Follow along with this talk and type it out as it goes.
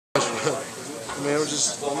I mean, I'm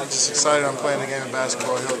just excited. I'm playing the game of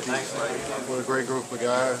basketball healthy with a great group of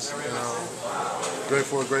guys, and great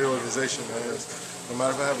for a great organization, man. No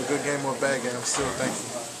matter if I have a good game or a bad game, I'm still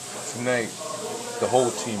thankful. Tonight, the whole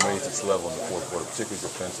team raised its level in the fourth quarter, particularly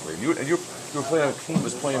defensively. And you were playing a team that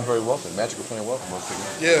was playing very well. Magic were playing well for most of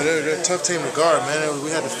the game. Yeah, they're a tough team to guard, man. We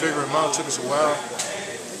had to figure them out. It took us a while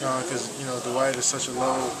because Dwight is such a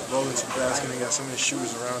low into the basket and he got so many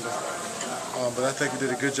shooters around him. But I think we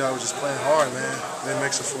did a good job of just playing hard, man. They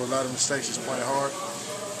makes up for a lot of mistakes just playing hard,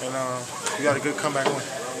 and we got a good comeback win.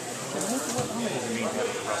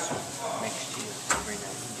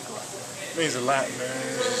 It means a lot, man.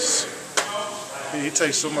 He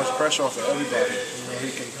takes so much pressure off of everybody.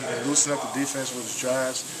 He can loosen up the defense with his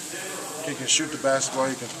drives. He can shoot the basketball.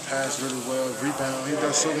 He can pass really well, rebound. He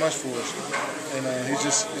does so much for us, and it's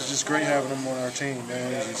just great having him on our team,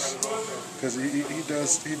 man. Because he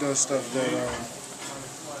does stuff that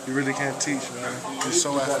you really can't teach, man. He's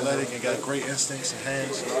so athletic and got great instincts and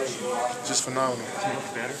hands. Just phenomenal.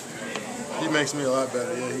 He makes me a lot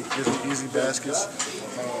better. Yeah, he gives me easy baskets.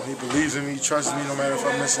 He believes in me. He trusts me. No matter if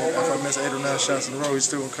I miss 8 or 9 shots in a row, he's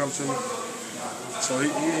still gonna come to me. So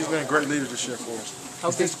he's been a great leader this year for us. How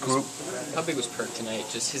big was Perk tonight?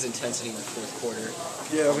 Just his intensity in the fourth quarter.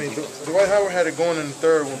 Yeah, I mean, Dwight Howard had it going in the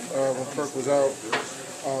third when Perk was out.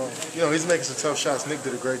 He's making some tough shots. Nick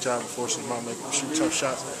did a great job of forcing him out, making him shoot tough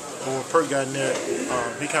shots. But when Perk got in there,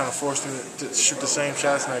 he kind of forced him to shoot the same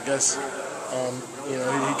shots, and I guess he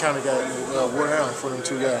kind of got wore down for them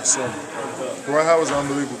 2 guys. So Dwight Howard's an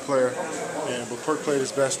unbelievable player, but Perk played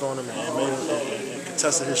his best on him and made him and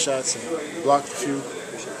contested his shots and blocked a few.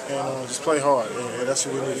 And just play hard, and that's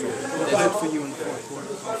what we need from him. What did it for you in the fourth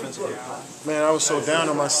quarter offensively? Man, I was so down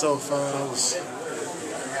on myself. I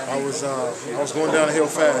was going down the hill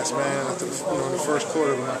fast, man. After in the first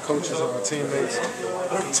quarter, with my coaches and my teammates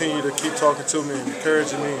continued to keep talking to me and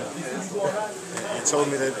encouraging me, and told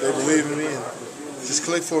me that they believe in me, and it just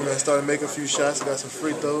clicked for me. I started making a few shots. I got some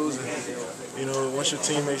free throws, and once your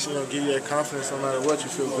teammates give you that confidence, no matter what, you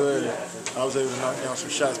feel good. And I was able to knock down some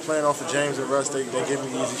shots. Playing off of James and Russ, they give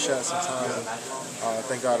me easy shots sometimes, and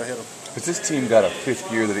thank God I hit them. But this team got a 5th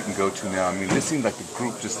year that it can go to now. I mean, this seems like the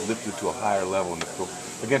group just lifted to a higher level in the field.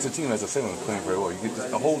 Against a team, as I said, was playing very well. You get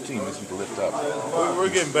the whole team needs to lift up. We're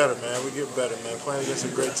getting better, man. We're getting better, man. Playing against a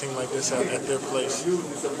great team like this at their place,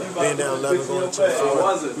 being down 11 going into the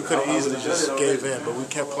fourth, we could have easily just gave in, but we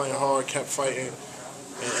kept playing hard, kept fighting,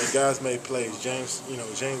 and guys made plays. James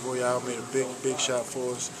Royale made a big shot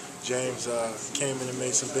for us. James came in and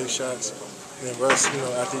made some big shots. And then Russ,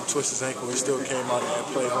 after he twisted his ankle, he still came out and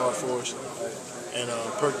played hard for us. And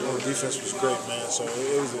Perk on the defense was great, man. So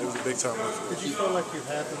it was a big time win for us. Did you feel like you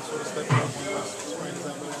had them sort of stepping up and experience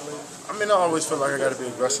that way? I mean, I always feel like I got to be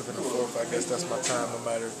aggressive in the fourth. I guess that's my time, no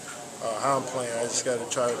matter how I'm playing. I just got to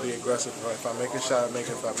try to be aggressive. If I make a shot, I make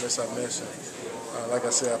it. If I miss, I miss. And like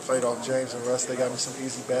I said, I played off James and Russ. They got me some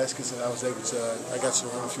easy baskets, and I was able to. I got to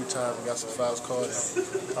the rim a few times and got some fouls called. And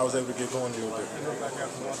I was able to get going a little bit. You look like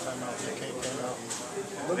after one time out, they came out.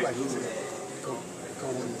 It looked like he was go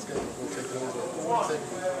win this game, go take it over.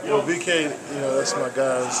 BK, that's my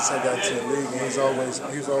guy. Since I got into the league, and he was always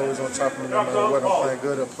on top of me no matter what. I'm playing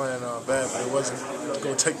good or playing bad, but it wasn't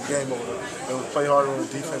going to take the game over. It would play harder on the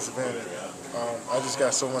defensive end. I just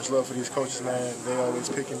got so much love for these coaches, man. They always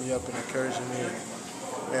picking me up and encouraging me.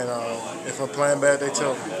 And if I'm playing bad, they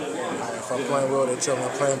tell me. If I'm playing well, they tell me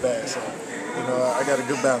I'm playing bad. So, I got a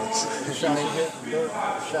good balance.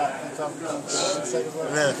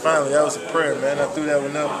 Man, finally, that was a prayer, man. I threw that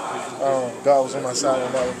one up. God was on my side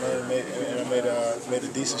on that one, man, and I made a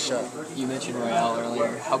decent shot. You mentioned Royale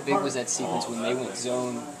earlier. How big was that sequence when they went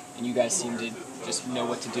zone and you guys seemed to just know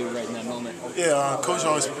what to do right in that moment? Yeah, Coach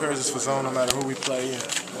always prepares us for zone no matter who we play.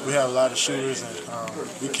 We have a lot of shooters, and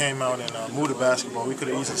we came out and moved the basketball. We could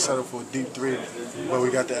have easily settled for a deep 3, but we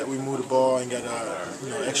moved the ball and got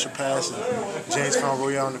extra pass. And James found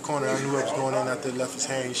Royale in the corner. I knew it was going in after it left his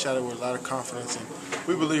hand. He shot it with a lot of confidence, and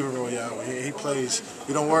we believe in Royale. He plays.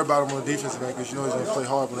 We don't worry about him on the defensive end because he's going to play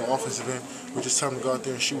hard on the offensive end. We just tell him to go out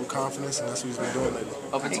there and shoot with confidence, and that's what he's been doing lately.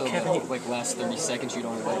 Up until the last 30 seconds, you'd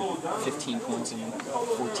only let 15 points in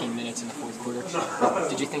 14 minutes in the fourth quarter.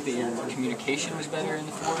 Did you think that your communication was better in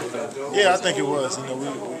the fourth? Yeah, I think it was.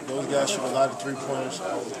 Those guys shoot a lot of 3-pointers.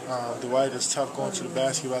 Dwight is tough going to the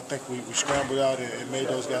basket, but I think we scrambled out and made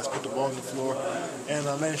those guys put the ball on the floor and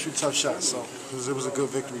made them shoot tough shots. So it was a good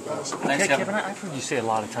victory by us. Thanks, Kevin. I've heard you say a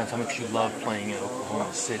lot of times how much you love playing in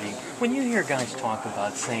Oklahoma City. When you hear guys talk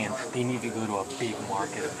about saying they need to go to a big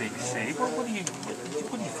market, a big city, what do you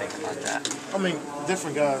think about that? I mean,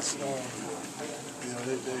 different guys.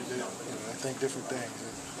 They think different things.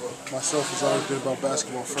 myself has always been about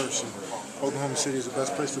basketball first. And Oklahoma City is the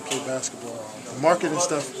best place to play basketball. The market and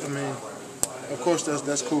stuff, I mean, of course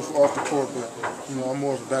that's cool for off the court, but I'm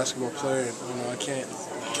more of a basketball player. And, I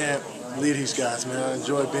can't lead these guys, man. I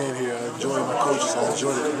enjoy being here. I enjoy my coaches. I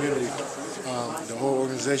enjoy the community. The whole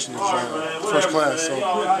organization is first class. So,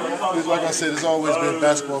 like I said, it's always been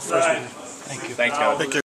basketball first with me. Thank you. Thanks, guys. Take care.